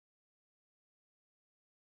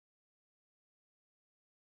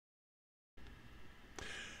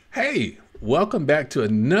Hey, welcome back to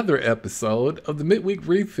another episode of the Midweek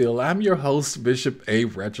Refill. I'm your host, Bishop A.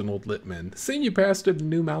 Reginald Littman, Senior Pastor of the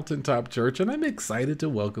New Mountaintop Church, and I'm excited to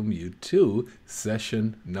welcome you to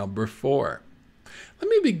session number 4. Let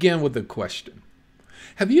me begin with a question.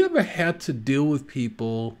 Have you ever had to deal with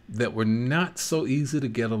people that were not so easy to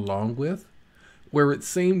get along with, where it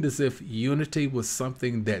seemed as if unity was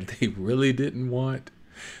something that they really didn't want?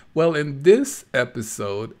 Well, in this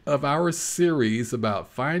episode of our series about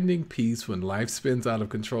finding peace when life spins out of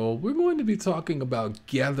control, we're going to be talking about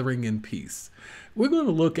gathering in peace. We're going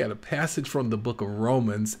to look at a passage from the book of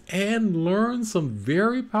Romans and learn some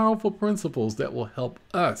very powerful principles that will help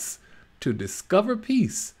us to discover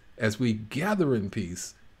peace as we gather in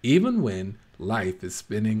peace, even when life is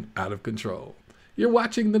spinning out of control. You're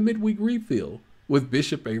watching the Midweek Refill with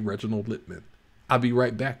Bishop A. Reginald Littman. I'll be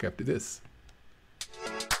right back after this.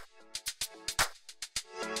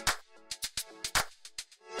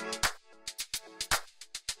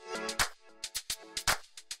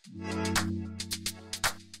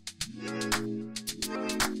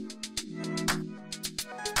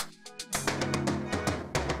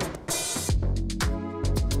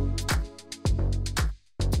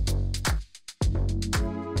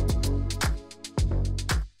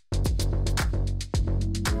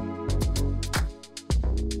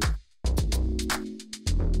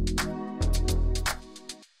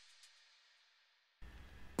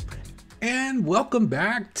 And welcome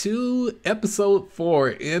back to episode 4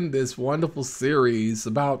 in this wonderful series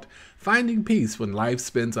about finding peace when life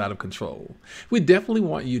spins out of control. We definitely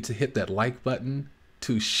want you to hit that like button,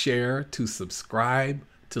 to share, to subscribe,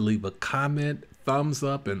 to leave a comment, thumbs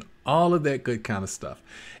up, and all of that good kind of stuff.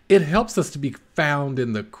 It helps us to be found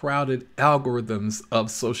in the crowded algorithms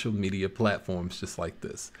of social media platforms just like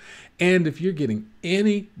this. And if you're getting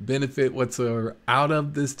any benefit whatsoever out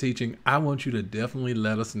of this teaching, I want you to definitely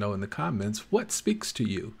let us know in the comments what speaks to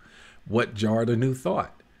you, what jarred a new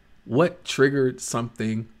thought, what triggered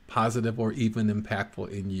something positive or even impactful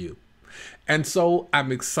in you. And so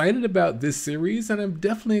I'm excited about this series, and I'm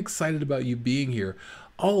definitely excited about you being here.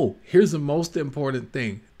 Oh, here's the most important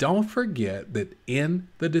thing. Don't forget that in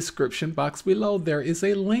the description box below, there is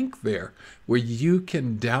a link there where you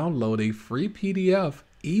can download a free PDF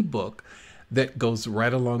ebook that goes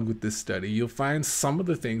right along with this study. You'll find some of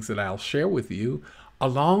the things that I'll share with you,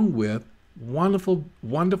 along with wonderful,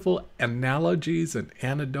 wonderful analogies and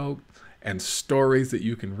anecdotes and stories that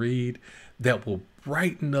you can read that will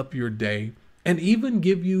brighten up your day and even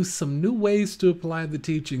give you some new ways to apply the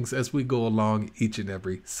teachings as we go along each and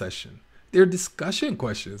every session. There are discussion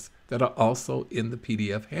questions that are also in the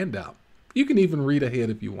PDF handout. You can even read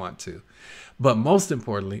ahead if you want to. But most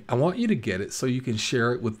importantly, I want you to get it so you can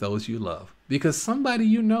share it with those you love, because somebody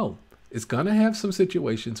you know is going to have some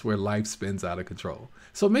situations where life spins out of control.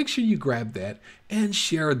 So make sure you grab that and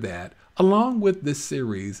share that along with this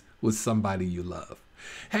series with somebody you love.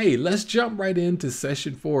 Hey, let's jump right into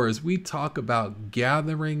session 4 as we talk about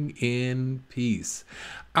gathering in peace.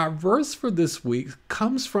 Our verse for this week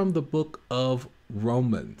comes from the book of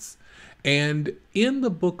Romans. And in the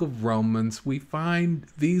book of Romans, we find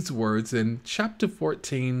these words in chapter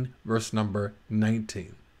 14, verse number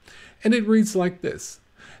 19. And it reads like this: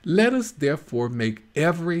 "Let us therefore make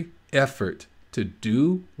every effort to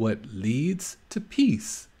do what leads to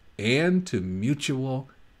peace and to mutual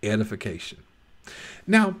edification."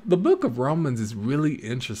 Now, the book of Romans is really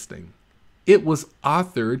interesting. It was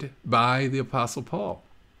authored by the Apostle Paul.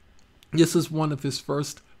 This is one of his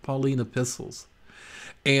first Pauline epistles.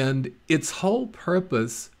 And its whole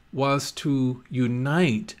purpose was to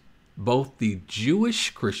unite both the Jewish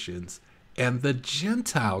Christians and the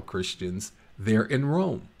Gentile Christians there in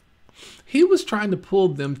Rome. He was trying to pull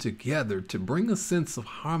them together to bring a sense of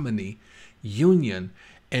harmony, union,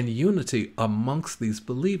 and unity amongst these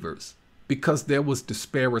believers, because there was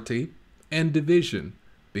disparity and division,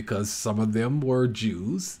 because some of them were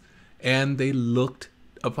Jews and they looked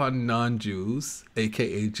upon non-Jews,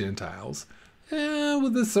 aka Gentiles,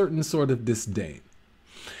 with a certain sort of disdain.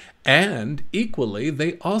 And equally,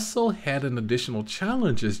 they also had an additional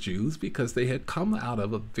challenge as Jews because they had come out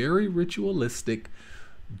of a very ritualistic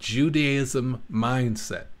Judaism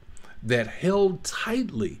mindset that held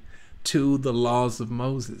tightly to the laws of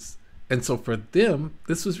Moses. And so for them,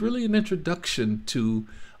 this was really an introduction to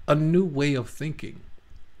a new way of thinking,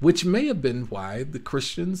 which may have been why the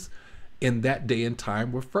Christians in that day and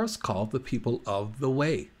time were first called the people of the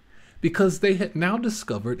way, because they had now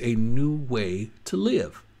discovered a new way to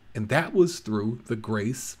live. And that was through the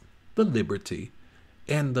grace, the liberty,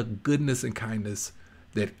 and the goodness and kindness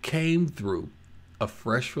that came through a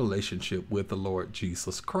fresh relationship with the Lord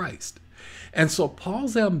Jesus Christ. And so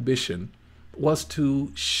Paul's ambition was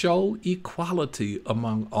to show equality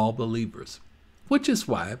among all believers, which is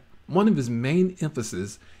why one of his main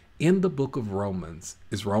emphasis in the book of Romans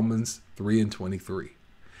is Romans 3:23,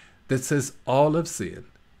 that says all have sinned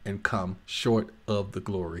and come short of the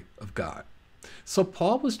glory of God. So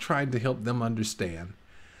Paul was trying to help them understand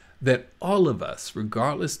that all of us,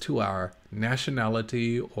 regardless to our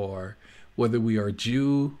nationality or whether we are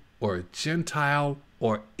Jew or Gentile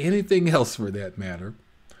or anything else for that matter,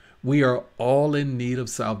 we are all in need of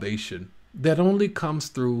salvation that only comes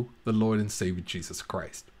through the Lord and Savior Jesus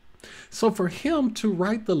Christ. So for him to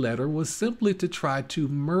write the letter was simply to try to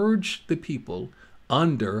merge the people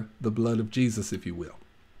under the blood of Jesus, if you will.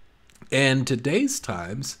 And today's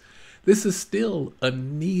times, this is still a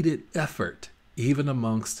needed effort, even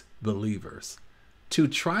amongst believers, to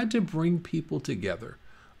try to bring people together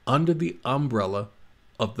under the umbrella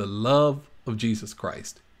of the love of Jesus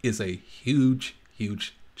Christ is a huge,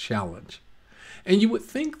 huge challenge. And you would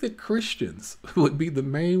think that Christians would be the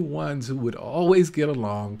main ones who would always get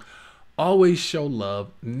along, always show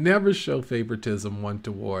love, never show favoritism one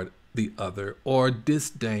toward the other, or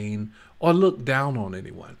disdain, or look down on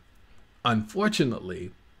anyone.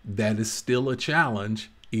 Unfortunately, that is still a challenge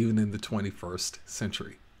even in the 21st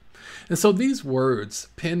century. And so these words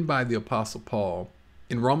penned by the Apostle Paul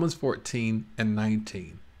in Romans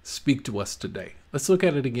 14:19 speak to us today. Let's look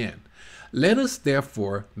at it again. Let us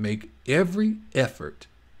therefore make every effort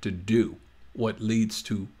to do what leads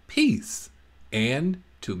to peace and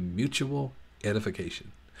to mutual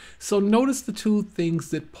edification. So notice the two things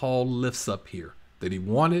that Paul lifts up here, that he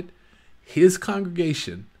wanted his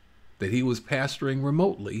congregation that he was pastoring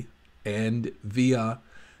remotely and via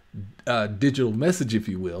digital message, if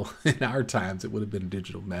you will. In our times, it would have been a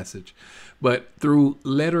digital message. But through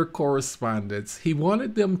letter correspondence, he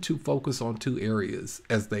wanted them to focus on two areas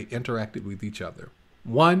as they interacted with each other.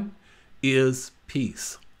 One is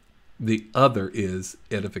peace. The other is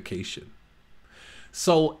edification.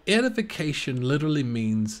 So edification literally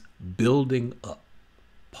means building up.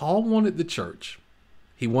 Paul wanted the church.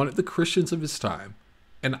 He wanted the Christians of his time.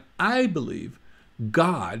 And I believe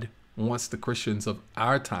God wants the Christians of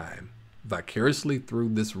our time, vicariously through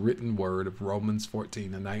this written word of Romans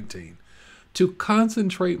 14:19, to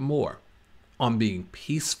concentrate more on being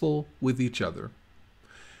peaceful with each other.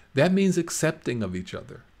 That means accepting of each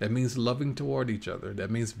other. That means loving toward each other.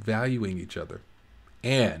 That means valuing each other.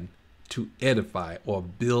 And to edify or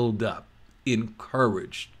build up,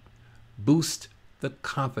 encourage, boost the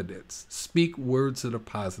confidence, speak words that are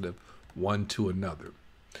positive one to another.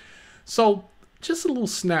 So just a little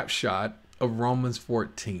snapshot of Romans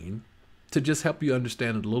 14 to just help you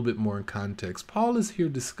understand it a little bit more in context. Paul is here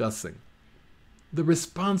discussing the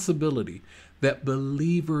responsibility that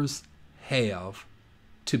believers have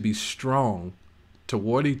to be strong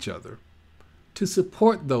toward each other, to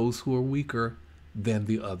support those who are weaker than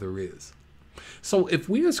the other is. So if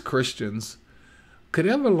we as Christians could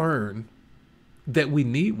ever learn that we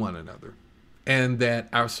need one another and that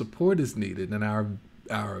our support is needed and our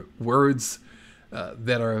words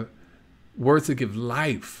that are words that give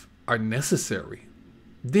life are necessary,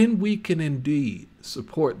 then we can indeed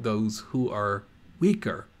support those who are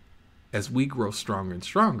weaker as we grow stronger and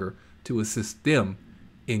stronger to assist them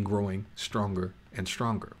in growing stronger and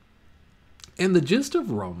stronger. And the gist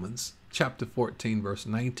of Romans chapter 14, verse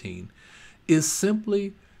 19 is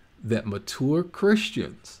simply that mature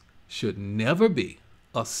Christians should never be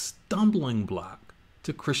a stumbling block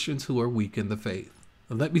to Christians who are weak in the faith.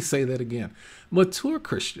 Let me say that again. Mature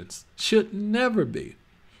Christians should never be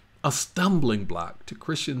a stumbling block to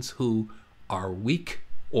Christians who are weak,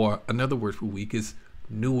 or another word for weak is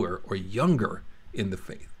newer or younger in the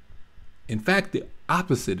faith. In fact, the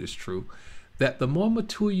opposite is true, that the more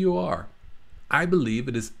mature you are, I believe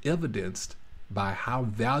it is evidenced by how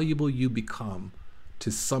valuable you become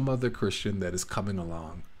to some other Christian that is coming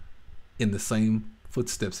along in the same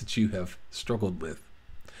footsteps that you have struggled with.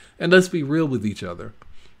 And let's be real with each other.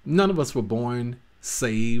 None of us were born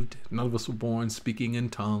saved. None of us were born speaking in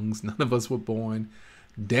tongues. None of us were born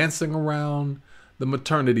dancing around the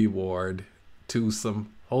maternity ward to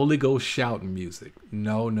some Holy Ghost shouting music.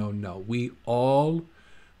 No, no, no. We all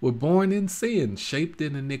were born in sin, shaped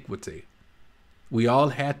in iniquity. We all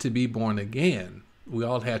had to be born again. We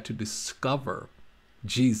all had to discover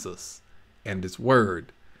Jesus and His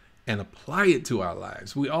Word and apply it to our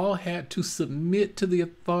lives. We all had to submit to the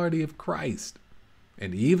authority of Christ.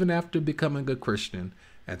 And even after becoming a Christian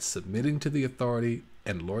and submitting to the authority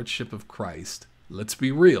and lordship of Christ, let's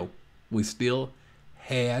be real, we still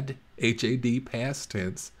had, H-A-D, past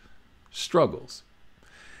tense, struggles.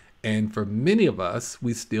 And for many of us,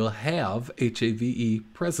 we still have HAVE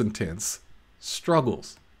present tense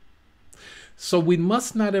struggles. So we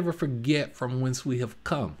must not ever forget from whence we have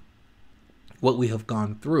come, what we have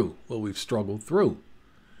gone through, what we've struggled through.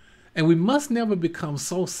 And we must never become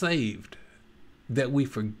so saved that we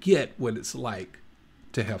forget what it's like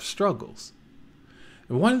to have struggles.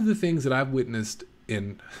 And one of the things that I've witnessed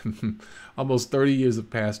in almost 30 years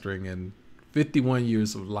of pastoring and 51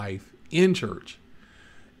 years of life in church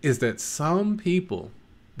is that some people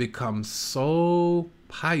become so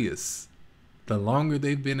pious the longer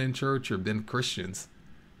they've been in church or been Christians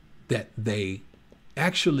that they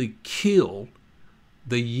actually kill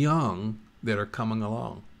the young that are coming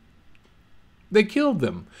along. They kill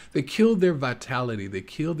them. They kill their vitality. They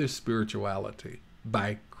kill their spirituality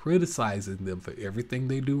by criticizing them for everything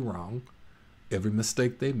they do wrong, every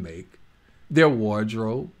mistake they make, their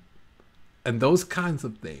wardrobe, and those kinds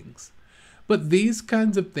of things. But these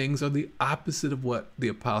kinds of things are the opposite of what the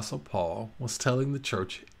Apostle Paul was telling the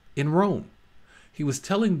church in Rome. He was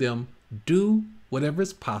telling them, do whatever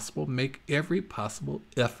is possible, make every possible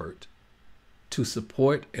effort to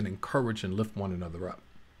support and encourage and lift one another up.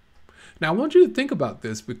 Now, I want you to think about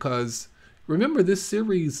this because remember, this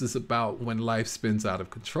series is about when life spins out of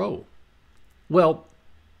control. Well,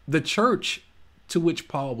 the church to which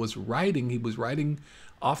Paul was writing, he was writing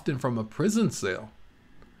often from a prison cell.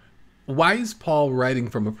 Why is Paul writing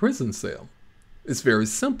from a prison cell? It's very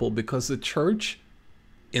simple, because the church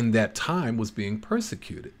in that time was being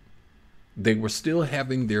persecuted. They were still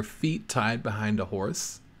having their feet tied behind a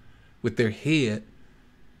horse with their head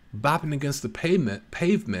bopping against the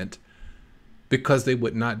pavement because they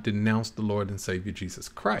would not denounce the Lord and Savior Jesus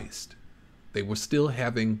Christ. They were still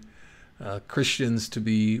having Christians to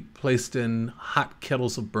be placed in hot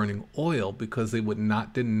kettles of burning oil because they would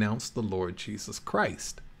not denounce the Lord Jesus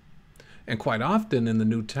Christ. And quite often in the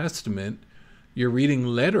New Testament, you're reading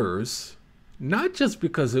letters, not just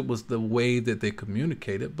because it was the way that they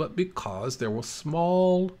communicated, but because there were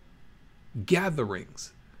small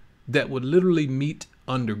gatherings that would literally meet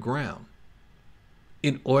underground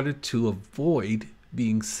in order to avoid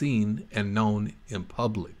being seen and known in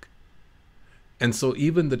public. And so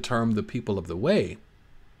even the term the people of the way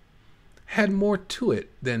had more to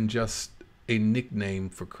it than just a nickname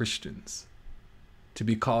for Christians. To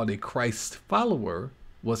be called a Christ follower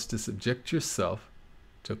was to subject yourself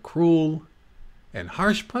to cruel and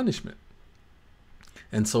harsh punishment.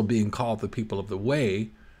 And so being called the people of the way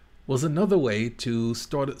was another way to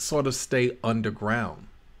sort of stay underground.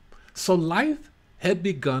 So life had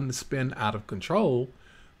begun to spin out of control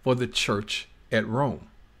for the church at Rome.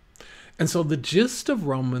 And so the gist of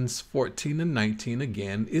Romans 14 and 19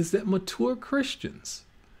 again is that mature Christians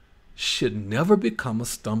should never become a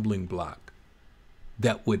stumbling block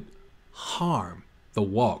that would harm the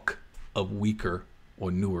walk of weaker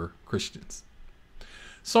or newer Christians.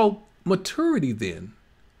 So maturity then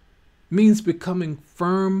means becoming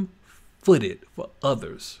firm-footed for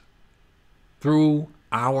others through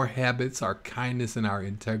our habits, our kindness, and our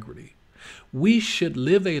integrity. We should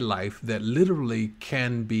live a life that literally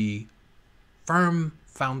can be firm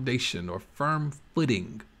foundation or firm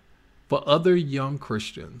footing for other young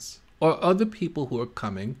Christians or other people who are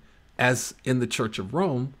coming, as in the Church of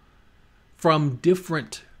Rome, from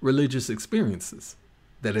different religious experiences.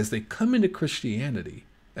 That as they come into Christianity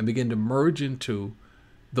and begin to merge into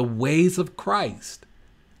the ways of Christ,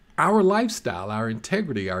 our lifestyle, our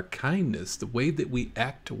integrity, our kindness, the way that we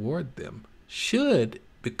act toward them should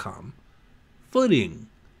become footing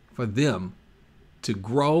for them to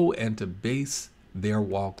grow and to base their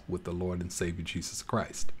walk with the Lord and Savior Jesus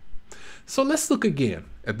Christ. So let's look again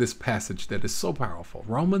at this passage that is so powerful.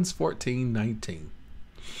 Romans 14:19.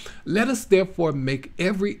 Let us therefore make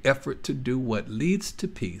every effort to do what leads to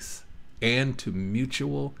peace and to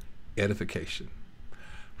mutual edification.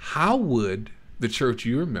 How would the church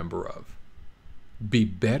you're a member of be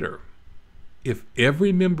better if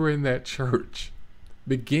every member in that church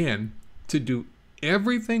began to do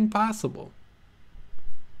everything possible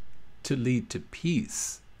to lead to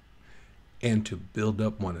peace and to build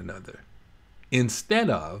up one another, instead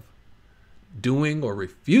of doing or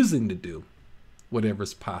refusing to do whatever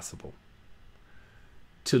is possible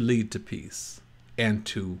to lead to peace and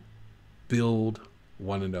to build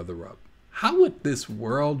one another up? How would this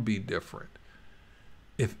world be different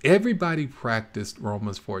if everybody practiced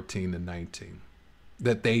Romans 14 and 19,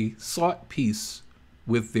 that they sought peace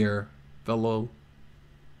with their fellow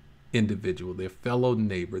individual, their fellow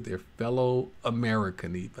neighbor, their fellow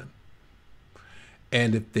American even,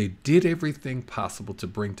 and if they did everything possible to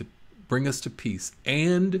bring us to peace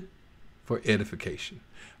and for edification.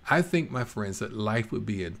 I think, my friends, that life would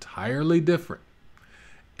be entirely different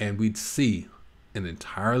and we'd see an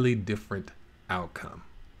entirely different outcome.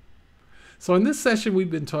 So in this session, we've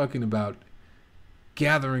been talking about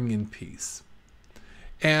gathering in peace.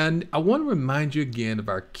 And I want to remind you again of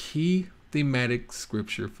our key thematic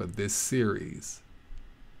scripture for this series.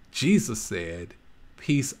 Jesus said,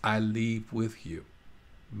 "Peace I leave with you.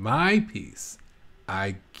 My peace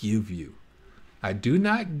I give you. I do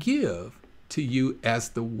not give to you as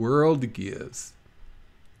the world gives.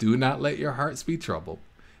 Do not let your hearts be troubled,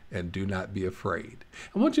 and do not be afraid."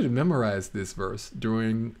 I want you to memorize this verse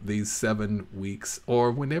during these 7 weeks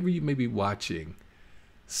or whenever you may be watching,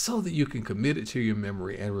 so that you can commit it to your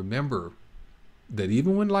memory and remember that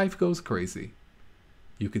even when life goes crazy,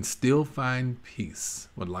 you can still find peace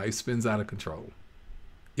when life spins out of control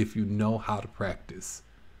if you know how to practice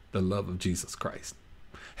the love of Jesus Christ.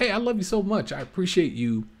 Hey, I love you so much. I appreciate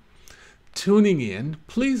you tuning in.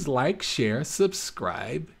 Please like, share,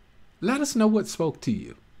 subscribe. Let us know what spoke to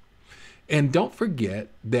you. And don't forget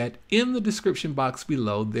that in the description box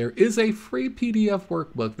below, there is a free PDF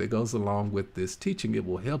workbook that goes along with this teaching. It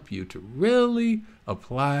will help you to really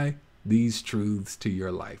apply these truths to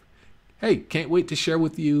your life. Hey, can't wait to share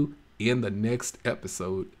with you in the next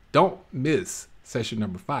episode. Don't miss session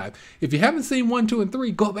number 5. If you haven't seen 1, 2, and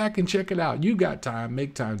 3, go back and check it out. You got time.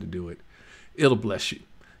 Make time to do it. It'll bless you.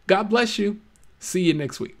 God bless you. See you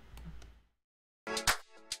next week.